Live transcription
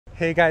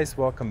Hey guys,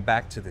 welcome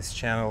back to this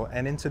channel,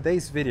 and in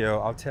today's video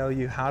I'll tell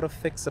you how to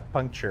fix a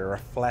puncture or a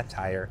flat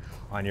tire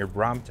on your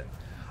Brompton.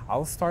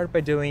 I'll start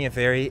by doing a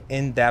very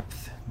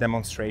in-depth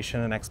demonstration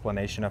and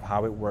explanation of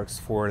how it works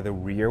for the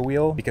rear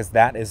wheel, because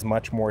that is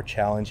much more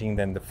challenging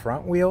than the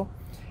front wheel.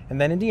 And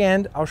then in the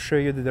end I'll show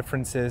you the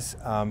differences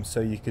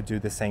so you could do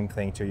the same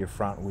thing to your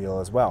front wheel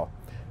as well.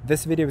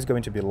 This video is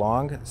going to be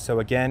long, so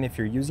again, if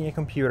you're using a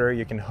computer,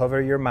 you can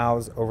hover your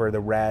mouse over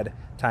the red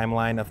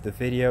timeline of the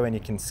video and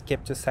you can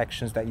skip to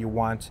sections that you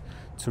want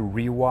to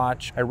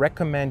rewatch. I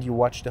recommend you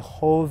watch the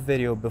whole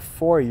video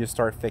before you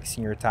start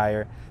fixing your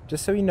tire,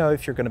 just so you know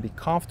if you're going to be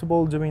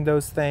comfortable doing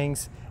those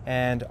things,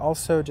 and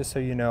also just so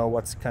you know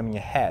what's coming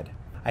ahead.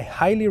 I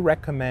highly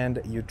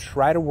recommend you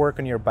try to work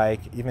on your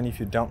bike even if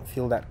you don't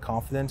feel that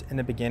confident in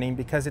the beginning,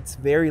 because it's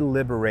very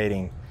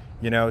liberating,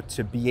 you know,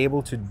 to be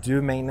able to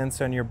do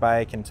maintenance on your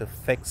bike and to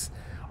fix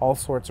all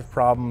sorts of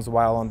problems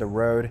while on the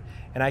road.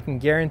 And I can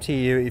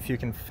guarantee you, if you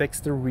can fix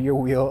the rear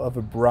wheel of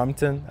a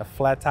Brompton, a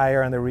flat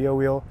tire on the rear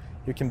wheel,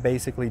 you can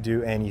basically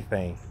do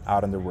anything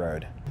out on the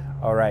road.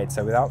 All right,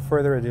 so without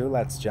further ado,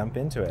 let's jump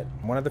into it.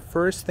 One of the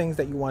first things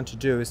that you want to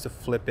do is to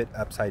flip it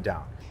upside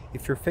down.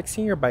 If you're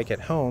fixing your bike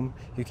at home,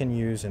 you can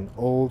use an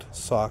old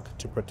sock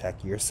to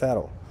protect your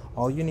saddle.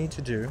 All you need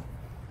to do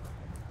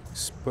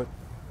is put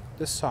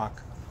the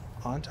sock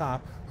on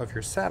top of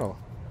your saddle.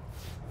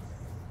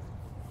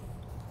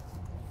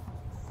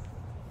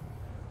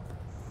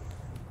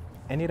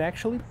 And it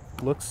actually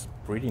looks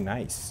pretty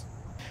nice.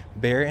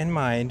 Bear in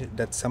mind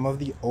that some of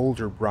the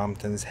older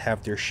Bromptons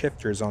have their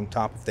shifters on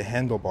top of the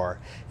handlebar,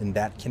 and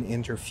that can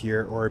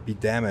interfere or be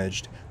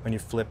damaged when you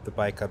flip the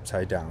bike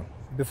upside down.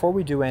 Before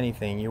we do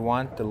anything, you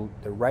want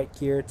the right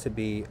gear to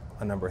be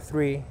on number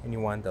 3 and you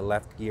want the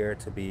left gear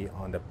to be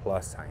on the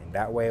plus sign.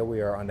 That way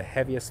we are on the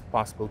heaviest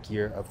possible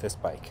gear of this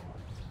bike.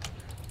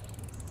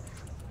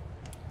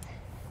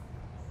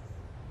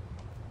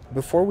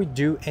 Before we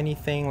do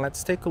anything,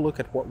 let's take a look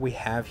at what we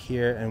have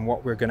here and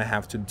what we're going to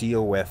have to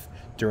deal with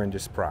during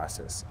this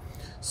process.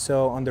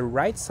 So on the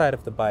right side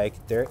of the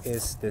bike, there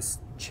is this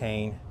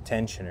chain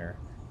tensioner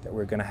that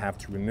we're going to have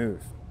to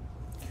remove.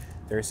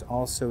 There's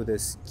also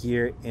this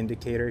gear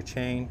indicator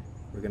chain.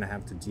 We're going to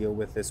have to deal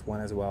with this one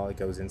as well. It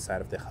goes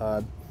inside of the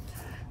hub.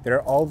 There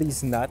are all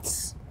these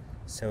nuts.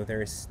 So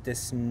there's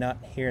this nut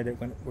here that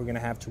we're going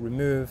to have to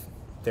remove.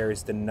 There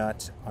is the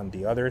nut on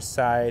the other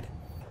side.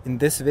 In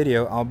this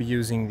video, I'll be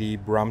using the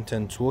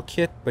Brompton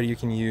toolkit, but you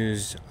can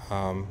use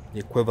the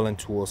equivalent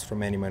tools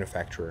from any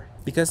manufacturer.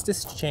 Because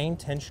this chain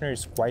tensioner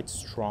is quite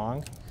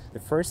strong, the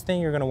first thing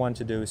you're going to want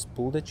to do is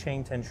pull the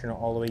chain tensioner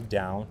all the way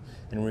down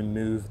and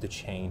remove the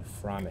chain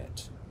from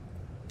it.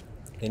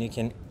 Then you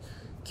can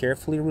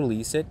carefully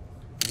release it.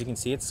 As you can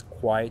see, it's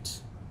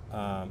quite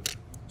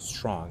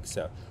strong.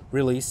 So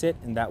release it,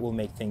 and that will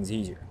make things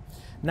easier.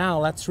 Now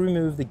let's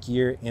remove the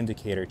gear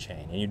indicator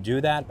chain, and you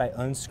do that by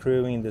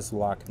unscrewing this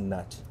lock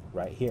nut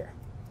right here.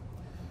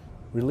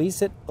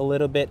 Release it a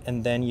little bit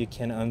and then you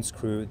can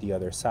unscrew the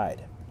other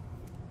side.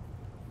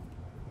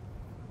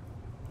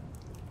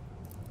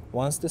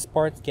 Once this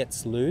part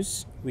gets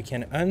loose, we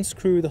can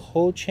unscrew the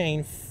whole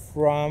chain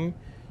from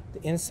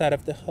the inside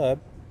of the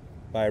hub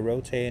by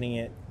rotating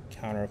it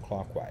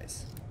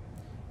counterclockwise.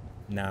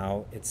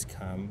 Now it's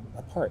come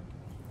apart.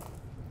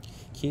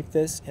 Keep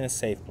this in a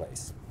safe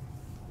place.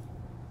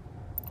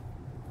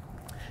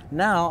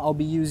 Now I'll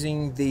be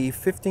using the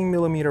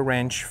 15mm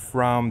wrench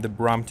from the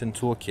Brompton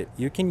toolkit.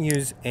 You can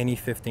use any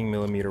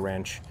 15mm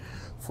wrench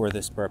for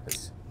this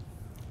purpose.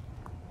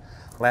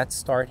 Let's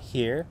start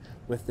here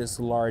with this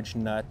large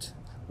nut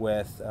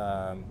with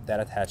that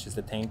attaches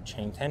the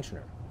chain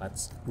tensioner.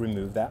 Let's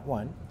remove that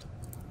one.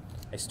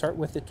 I start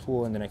with the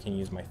tool and then I can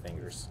use my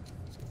fingers.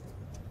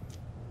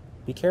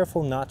 Be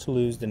careful not to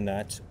lose the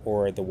nut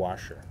or the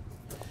washer.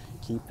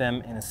 Keep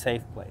them in a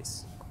safe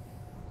place.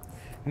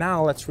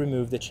 Now let's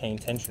remove the chain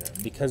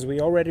tensioner. Because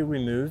we already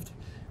removed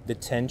the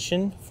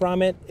tension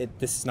from it,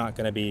 this is not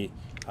going to be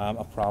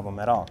a problem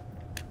at all.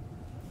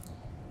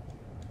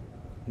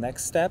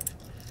 Next step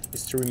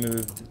is to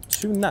remove the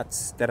 2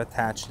 nuts that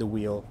attach the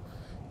wheel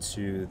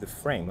to the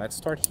frame. Let's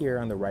start here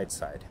on the right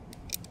side,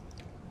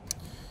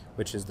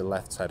 which is the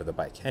left side of the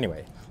bike.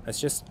 Anyway,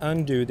 let's just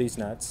undo these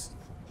nuts,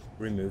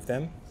 remove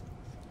them.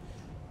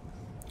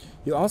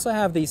 You also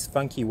have these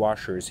funky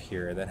washers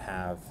here that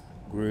have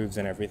grooves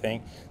and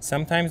everything.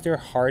 Sometimes they're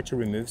hard to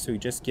remove, so you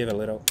just give a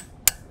little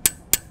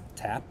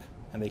tap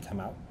and they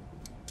come out.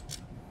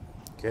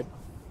 Good.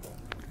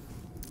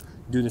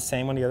 Do the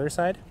same on the other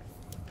side.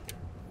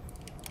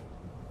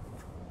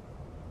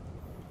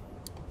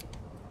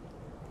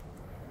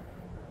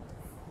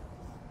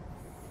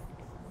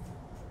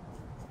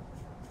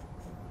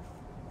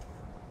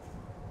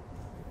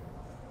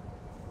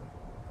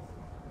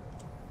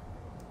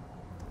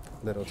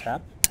 Little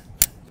tap.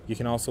 You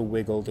can also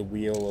wiggle the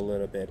wheel a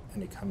little bit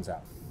and it comes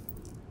out.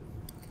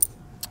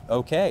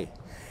 Okay,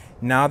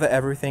 now that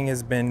everything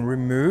has been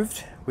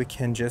removed, we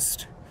can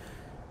just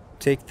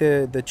take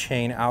the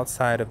chain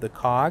outside of the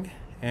cog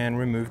and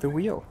remove the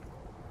wheel.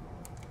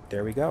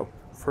 There we go.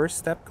 First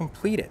step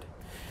completed.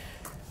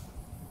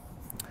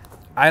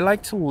 I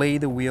like to lay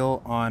the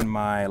wheel on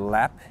my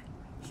lap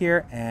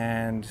here,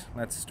 and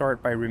let's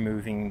start by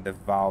removing the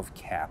valve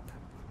cap.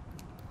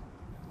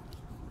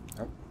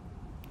 Oh.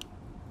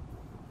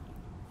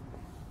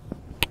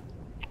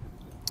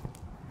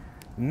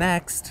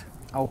 Next,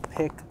 I'll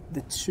pick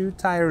the 2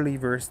 tire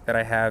levers that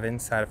I have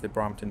inside of the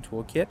Brompton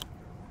toolkit.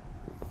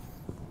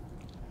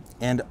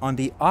 And on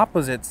the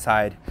opposite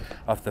side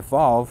of the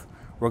valve,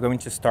 we're going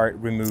to start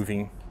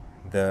removing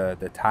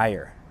the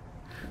tire.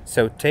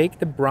 So take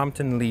the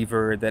Brompton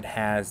lever that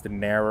has the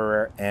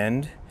narrower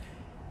end,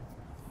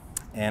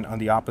 and on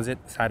the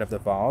opposite side of the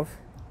valve,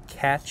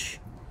 catch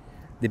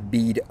the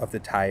bead of the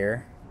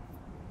tire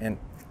and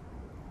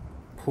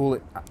pull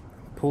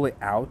it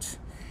out,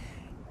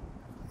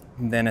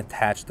 and then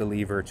attach the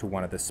lever to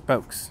one of the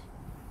spokes.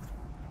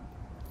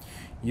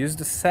 Use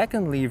the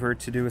second lever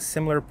to do a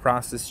similar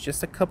process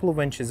just a couple of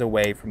inches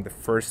away from the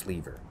first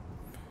lever.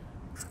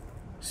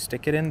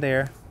 Stick it in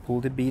there,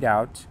 pull the bead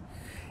out,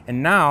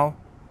 and now,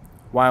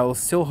 while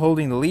still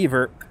holding the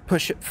lever,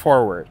 push it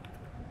forward.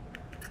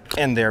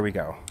 And there we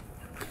go.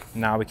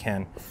 Now we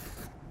can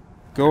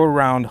go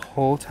around the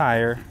whole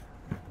tire,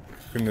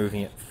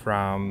 removing it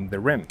from the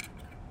rim.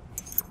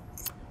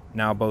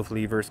 Now both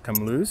levers come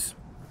loose.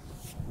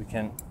 We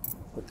can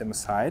put them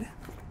aside.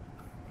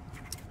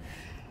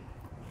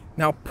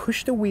 Now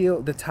push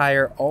the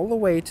tire all the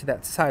way to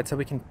that side so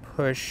we can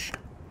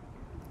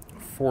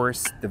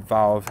force the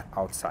valve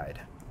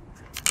outside.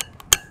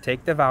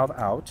 Take the valve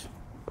out.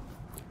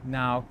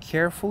 Now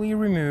carefully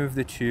remove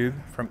the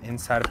tube from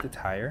inside of the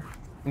tire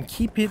and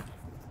keep it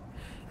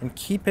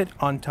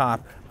on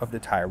top of the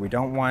tire. We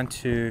don't want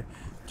to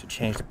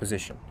change the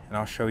position, and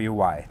I'll show you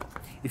why.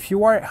 If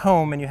you are at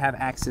home and you have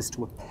access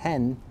to a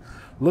pen,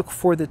 look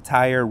for the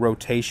tire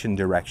rotation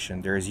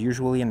direction. There is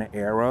usually an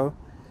arrow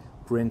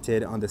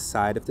printed on the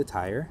side of the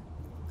tire.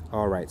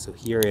 All right, so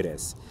here it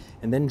is.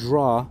 And then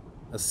draw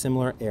a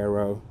similar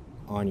arrow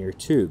on your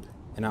tube,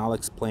 and I'll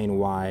explain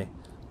why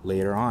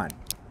later on.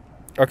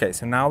 Okay,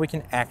 so now we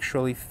can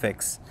actually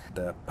fix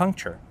the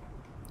puncture.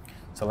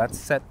 So let's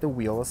set the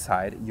wheel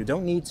aside. You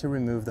don't need to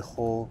remove the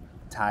whole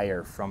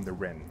tire from the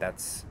rim.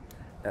 That's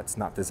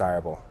not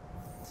desirable.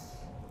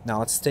 Now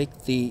let's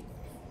take the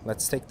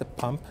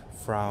pump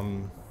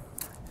from,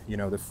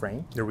 the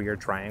frame, the rear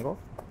triangle.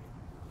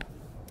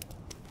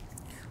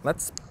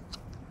 Let's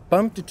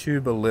bump the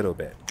tube a little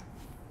bit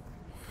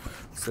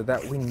so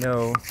that we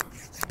know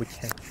we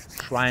can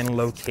try and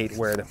locate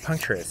where the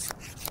puncture is.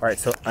 All right,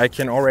 so I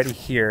can already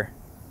hear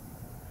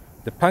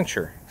the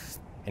puncture,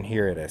 and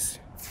here it is.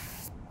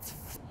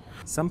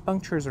 Some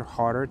punctures are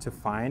harder to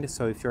find,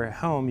 so if you're at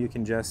home, you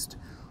can just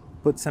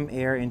put some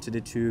air into the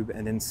tube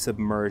and then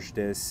submerge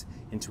this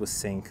into a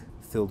sink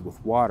filled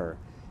with water.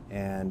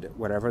 And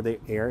whatever the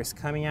air is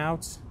coming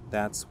out,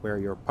 that's where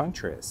your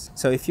puncture is.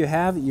 So if you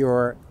have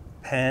your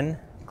pen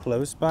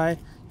close by,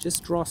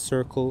 just draw a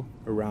circle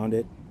around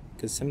it,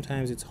 because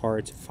sometimes it's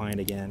hard to find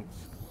again.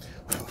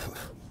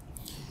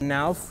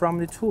 Now from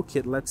the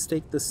toolkit, let's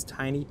take this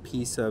tiny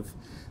piece of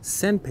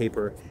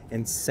sandpaper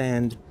and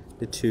sand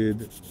the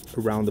tube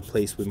around the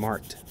place we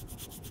marked.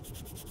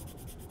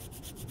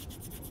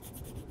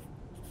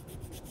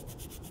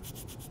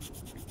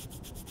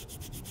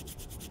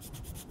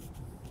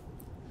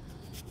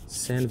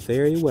 Sand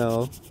very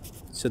well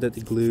so that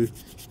the glue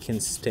can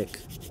stick.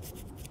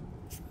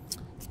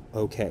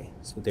 Okay,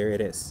 so there it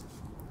is.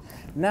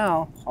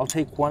 Now I'll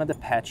take one of the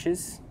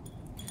patches.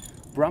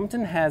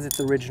 Brompton has its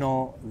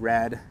original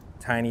red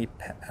tiny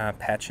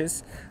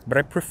patches, but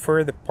I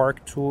prefer the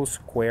Park Tool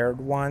squared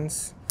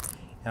ones,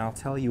 and I'll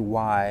tell you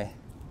why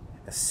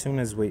as soon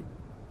as we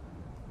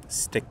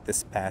stick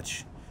this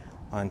patch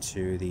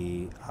onto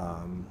the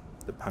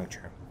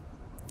puncture.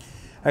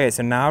 Okay,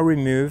 so now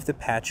remove the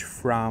patch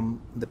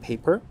from the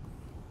paper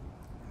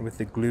with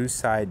the glue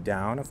side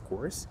down, of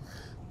course.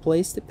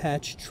 Place the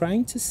patch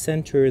trying to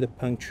center the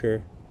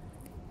puncture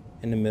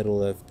in the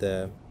middle of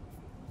the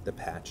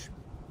patch.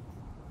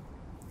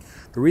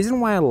 The reason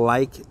why I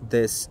like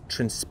this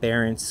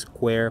transparent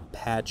square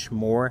patch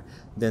more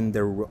than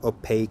the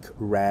opaque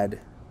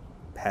red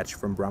patch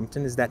from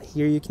Brompton is that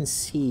here you can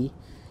see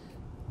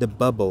the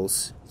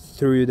bubbles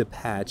through the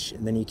patch,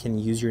 and then you can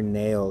use your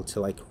nail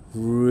to like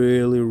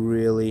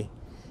really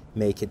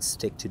make it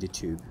stick to the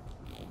tube.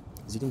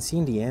 As you can see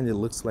in the end, it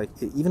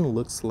even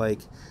looks like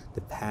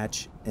the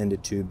patch and the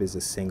tube is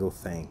a single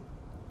thing.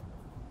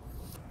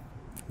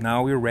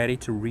 Now we're ready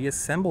to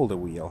reassemble the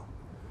wheel.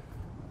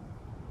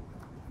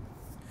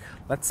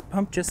 Let's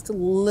pump just a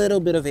little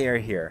bit of air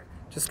here,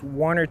 just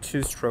 1 or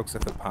 2 strokes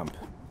of the pump.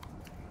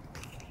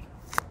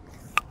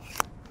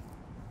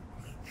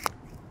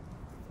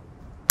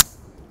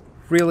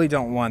 Really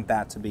don't want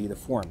that to be the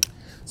form.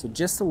 So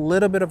just a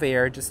little bit of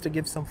air just to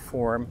give some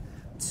form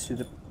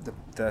to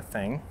the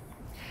thing.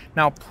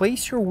 Now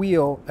place your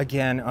wheel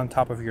again on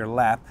top of your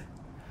lap.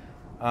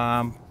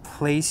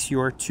 Place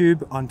your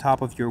tube on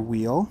top of your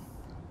wheel.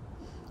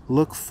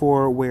 Look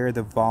for where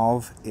the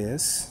valve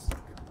is.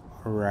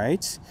 All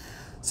right.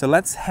 So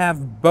let's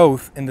have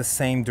both in the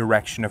same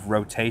direction of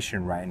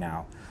rotation right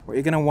now. What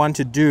you're going to want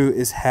to do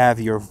is have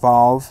your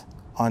valve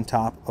on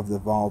top of the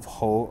valve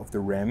hole of the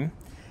rim.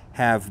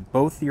 Have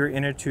both your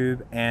inner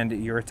tube and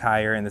your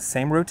tire in the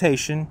same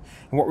rotation.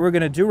 And what we're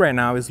going to do right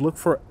now is look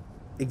for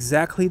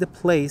exactly the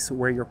place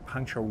where your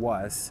puncture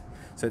was.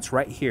 So it's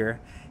right here.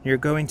 You're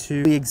going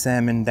to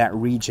examine that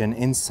region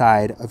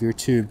inside of your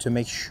tube to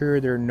make sure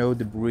there are no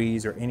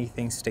debris or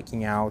anything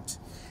sticking out.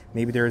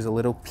 Maybe there's a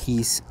little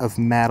piece of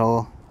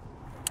metal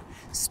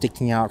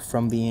sticking out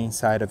from the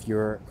inside of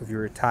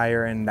your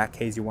tire. In that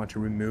case, you want to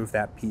remove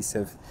that piece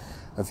of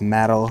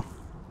metal.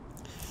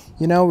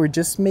 You know, we're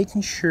just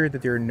making sure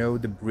that there are no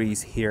debris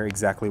here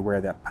exactly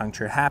where that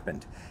puncture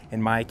happened.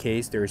 In my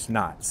case, there's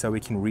not, so we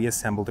can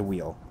reassemble the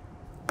wheel.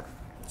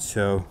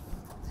 So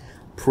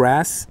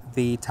press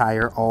the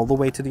tire all the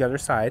way to the other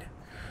side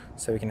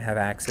so we can have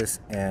access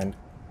and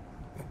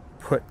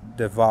put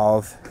the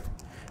valve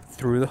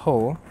through the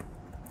hole.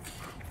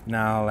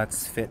 Now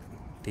let's fit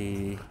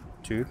the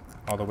tube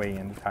all the way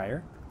in the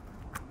tire.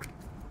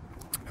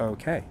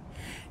 Okay,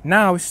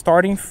 now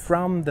starting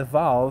from the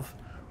valve,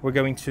 we're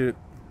going to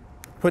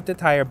put the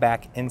tire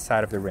back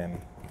inside of the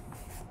rim.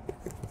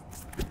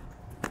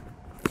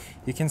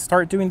 You can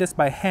start doing this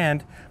by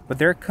hand, but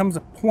there comes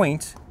a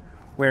point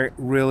where it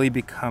really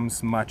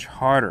becomes much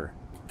harder.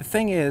 The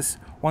thing is,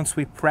 once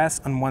we press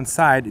on one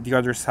side, the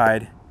other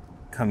side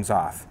comes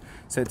off.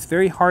 So it's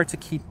very hard to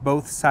keep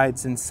both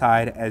sides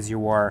inside as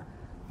you are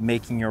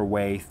making your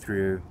way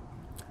through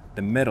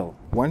the middle.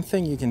 One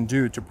thing you can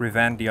do to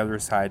prevent the other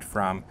side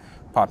from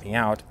popping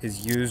out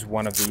is use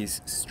one of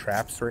these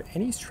straps, or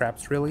any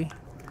straps really.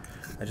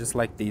 I just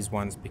like these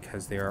ones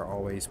because they are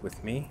always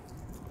with me.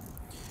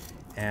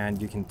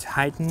 And you can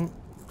tighten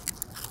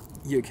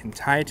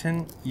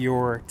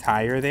your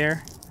tire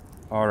there.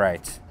 All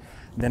right,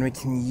 then we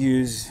can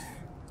use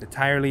the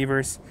tire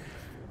levers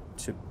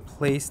to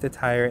place the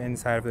tire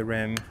inside of the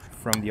rim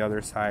from the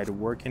other side,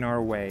 working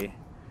our way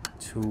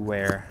to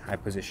where I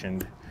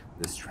positioned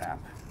the strap.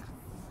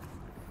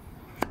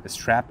 The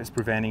strap is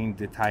preventing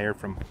the tire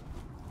from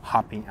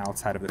hopping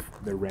outside of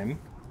the rim.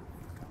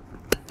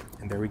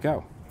 And there we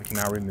go. We can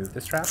now remove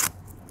the strap.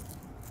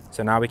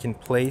 So now we can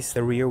place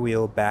the rear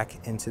wheel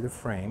back into the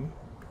frame.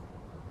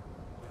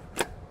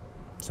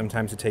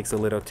 Sometimes it takes a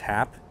little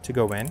tap to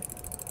go in.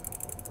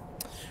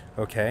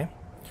 Okay,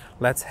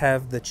 let's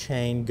have the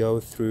chain go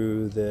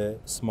through the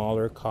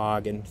smaller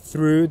cog and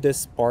through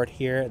this part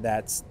here,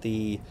 that's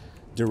the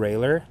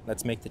derailleur.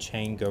 Let's make the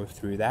chain go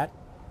through that.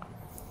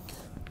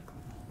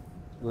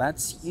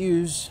 Let's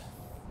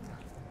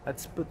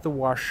put the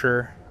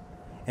washer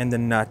and the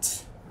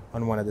nut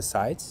on one of the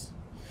sides.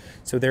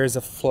 So there's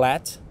a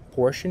flat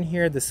portion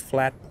here. This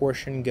flat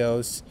portion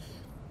goes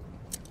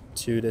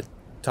to the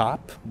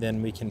top.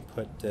 Then we can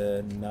put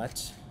the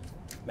nut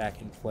back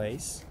in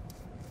place.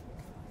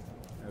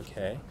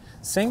 Okay,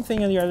 same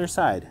thing on the other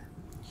side.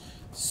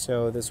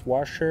 So this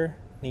washer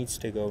needs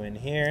to go in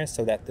here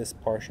so that this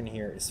portion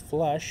here is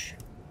flush.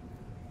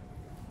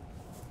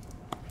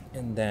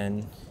 And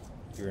then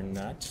your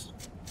nut.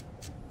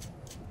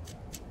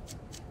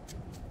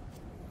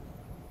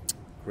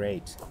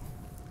 Great.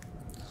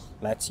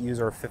 Let's use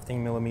our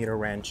 15mm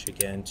wrench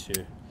again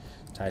to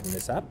tighten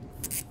this up.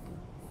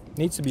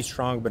 Needs to be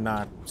strong, but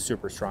not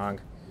super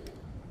strong.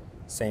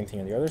 Same thing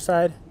on the other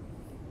side.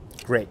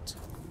 Great.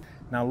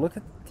 Now look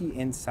at the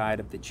inside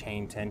of the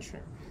chain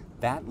tensioner.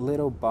 That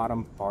little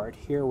bottom part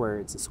here where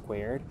it's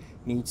squared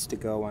needs to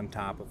go on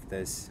top of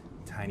this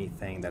tiny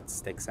thing that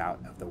sticks out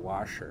of the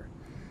washer.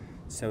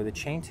 So the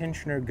chain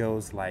tensioner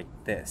goes like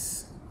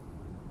this.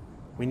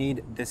 We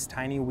need this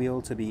tiny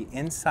wheel to be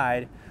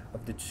inside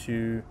of the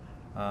two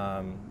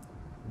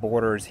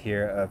borders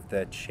here of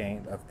the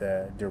chain of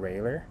the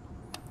derailleur,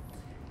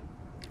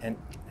 and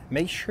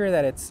make sure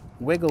that it's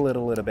wiggle it a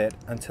little bit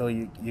until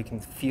you can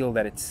feel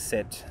that it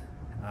sits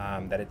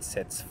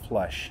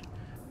flush.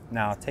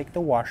 Now take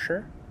the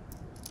washer,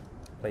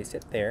 place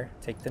it there,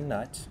 take the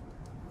nut,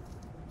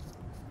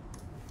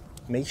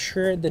 make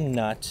sure the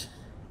nut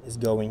is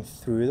going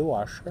through the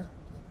washer.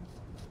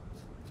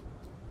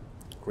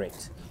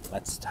 Great.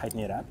 Let's tighten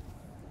it up.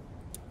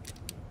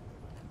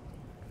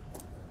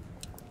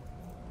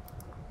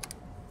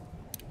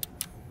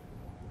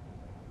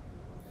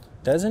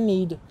 Doesn't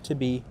need to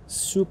be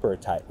super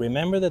tight.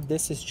 Remember that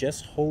this is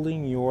just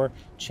holding your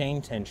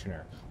chain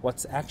tensioner.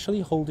 What's actually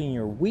holding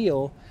your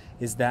wheel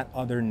is that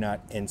other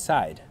nut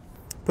inside.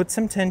 Put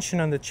some tension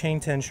on the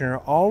chain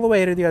tensioner all the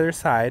way to the other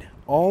side,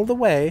 all the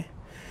way,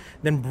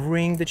 then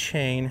bring the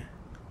chain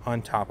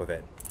on top of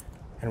it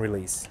and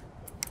release.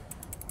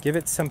 Give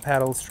it some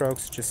paddle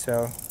strokes just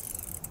so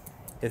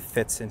it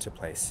fits into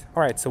place.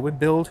 All right, so we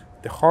build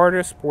the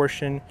hardest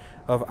portion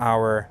of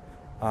our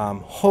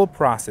whole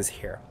process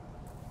here.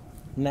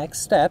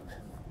 Next step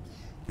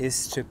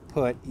is to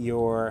put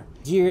your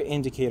gear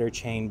indicator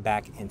chain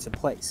back into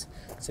place.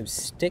 So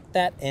stick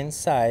that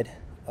inside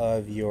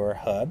of your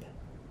hub,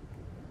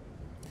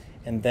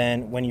 and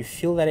then when you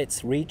feel that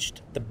it's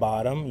reached the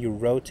bottom, you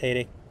rotate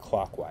it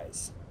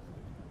clockwise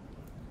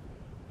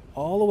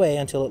all the way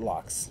until it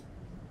locks.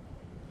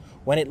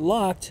 When it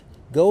locked,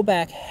 Go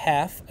back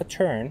half a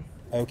turn.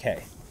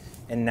 Okay.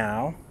 And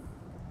now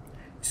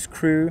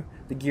screw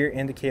the gear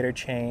indicator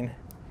chain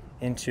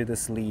into the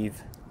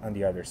sleeve on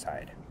the other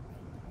side.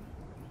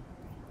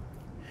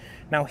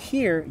 Now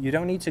here, you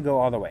don't need to go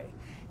all the way.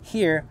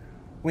 Here,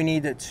 we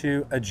need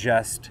to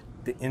adjust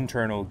the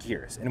internal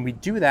gears. And we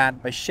do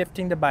that by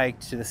shifting the bike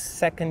to the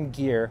second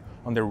gear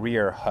on the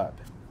rear hub.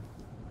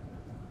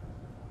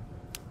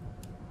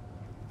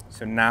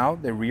 So now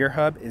the rear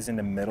hub is in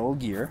the middle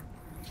gear.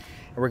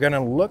 And we're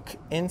gonna look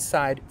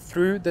inside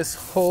through this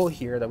hole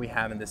here that we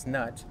have in this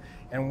nut,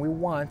 and we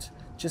want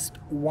just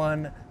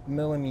 1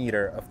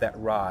 millimeter of that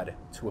rod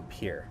to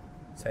appear.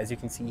 So as you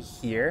can see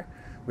here,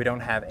 we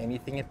don't have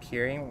anything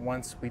appearing.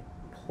 Once we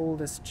pull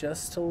this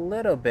just a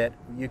little bit,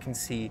 you can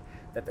see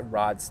that the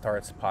rod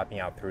starts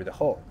popping out through the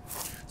hole.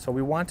 So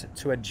we want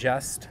to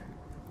adjust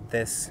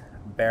this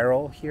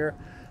barrel here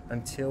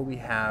until we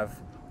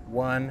have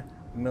 1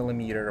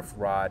 millimeter of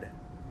rod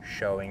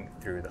showing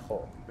through the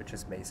hole, which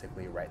is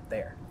basically right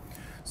there.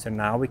 So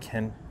now we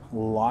can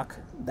lock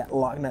that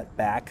lock nut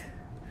back.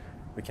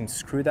 We can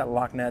screw that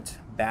lock nut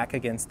back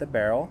against the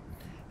barrel,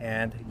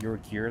 and your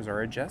gears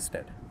are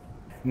adjusted.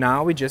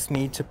 Now we just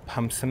need to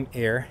pump some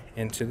air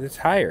into the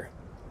tire.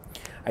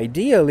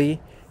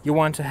 Ideally, you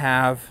want to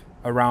have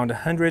around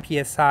 100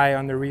 psi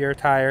on the rear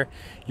tire.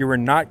 You are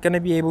not going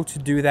to be able to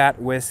do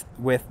that with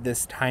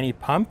this tiny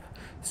pump.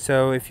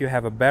 So if you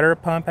have a better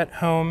pump at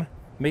home,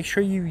 make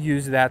sure you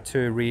use that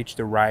to reach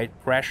the right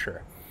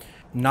pressure.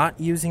 Not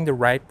using the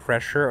right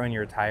pressure on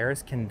your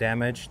tires can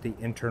damage the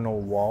internal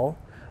wall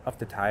of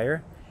the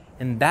tire,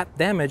 and that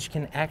damage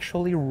can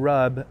actually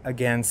rub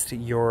against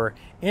your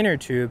inner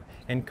tube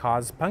and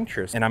cause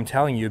punctures. And I'm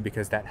telling you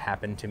because that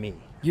happened to me.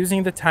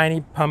 Using the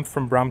tiny pump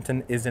from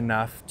Brompton is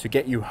enough to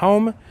get you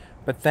home,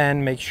 but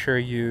then make sure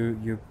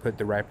you put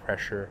the right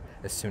pressure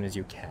as soon as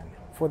you can.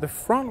 For the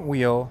front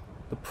wheel,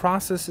 the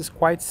process is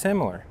quite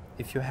similar.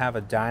 If you have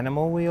a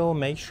dynamo wheel,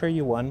 make sure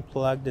you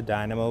unplug the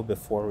dynamo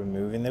before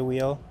removing the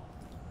wheel.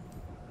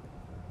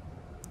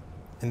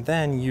 And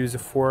then use a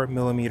 4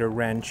 millimeter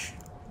wrench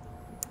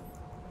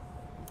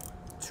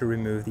to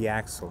remove the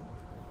axle.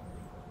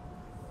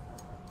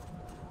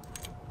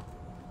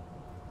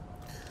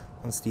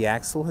 Once the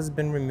axle has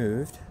been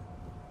removed,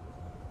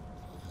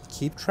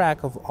 keep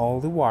track of all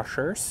the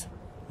washers.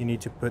 You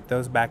need to put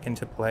those back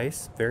into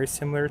place, very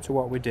similar to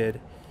what we did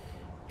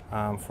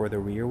for the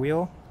rear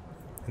wheel.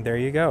 And there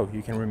you go.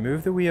 You can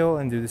remove the wheel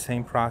and do the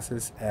same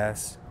process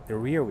as the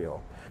rear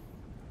wheel.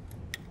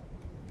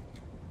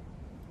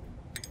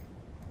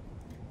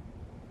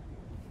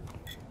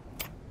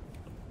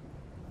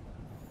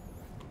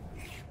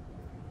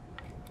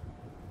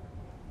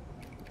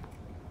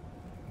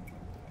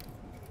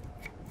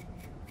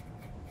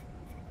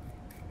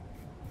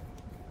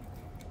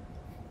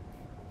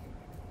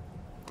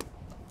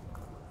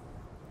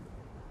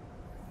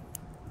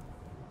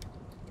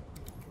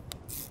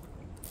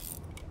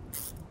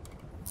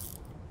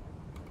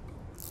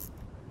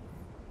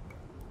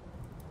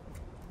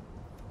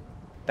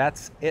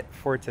 That's it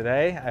for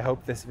today. I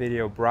hope this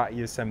video brought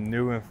you some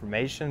new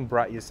information,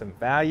 brought you some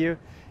value.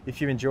 If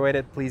you enjoyed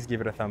it, please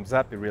give it a thumbs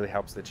up. It really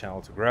helps the channel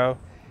to grow.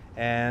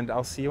 And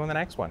I'll see you on the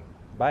next one.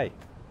 Bye.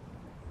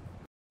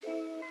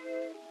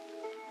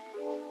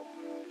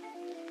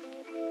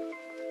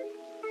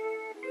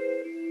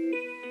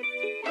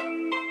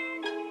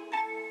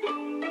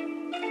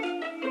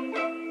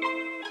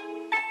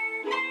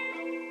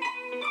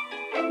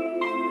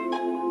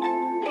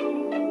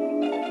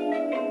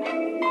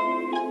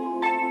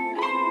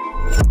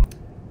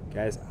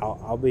 Guys,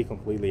 I'll be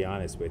completely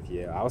honest with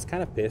you. I was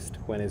kind of pissed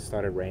when it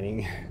started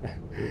raining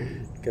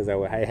because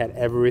I had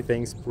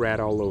everything spread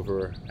all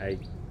over. I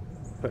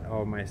put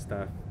all my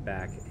stuff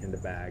back in the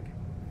bag.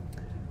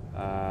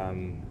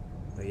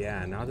 But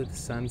yeah, now that the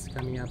sun's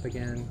coming up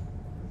again,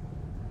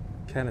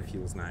 kind of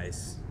feels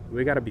nice.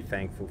 We got to be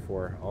thankful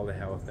for all the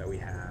health that we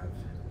have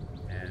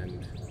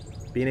and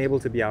being able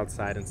to be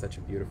outside on such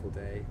a beautiful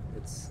day.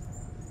 It's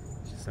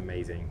just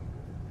amazing.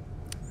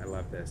 I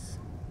love this.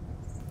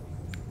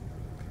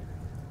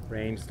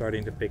 Rain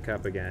starting to pick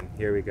up again.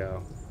 Here we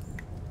go.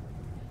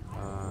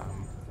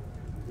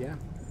 Yeah,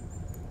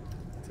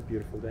 it's a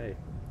beautiful day.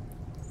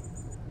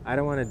 I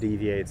don't want to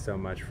deviate so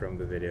much from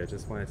the video.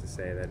 Just wanted to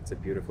say that it's a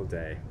beautiful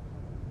day.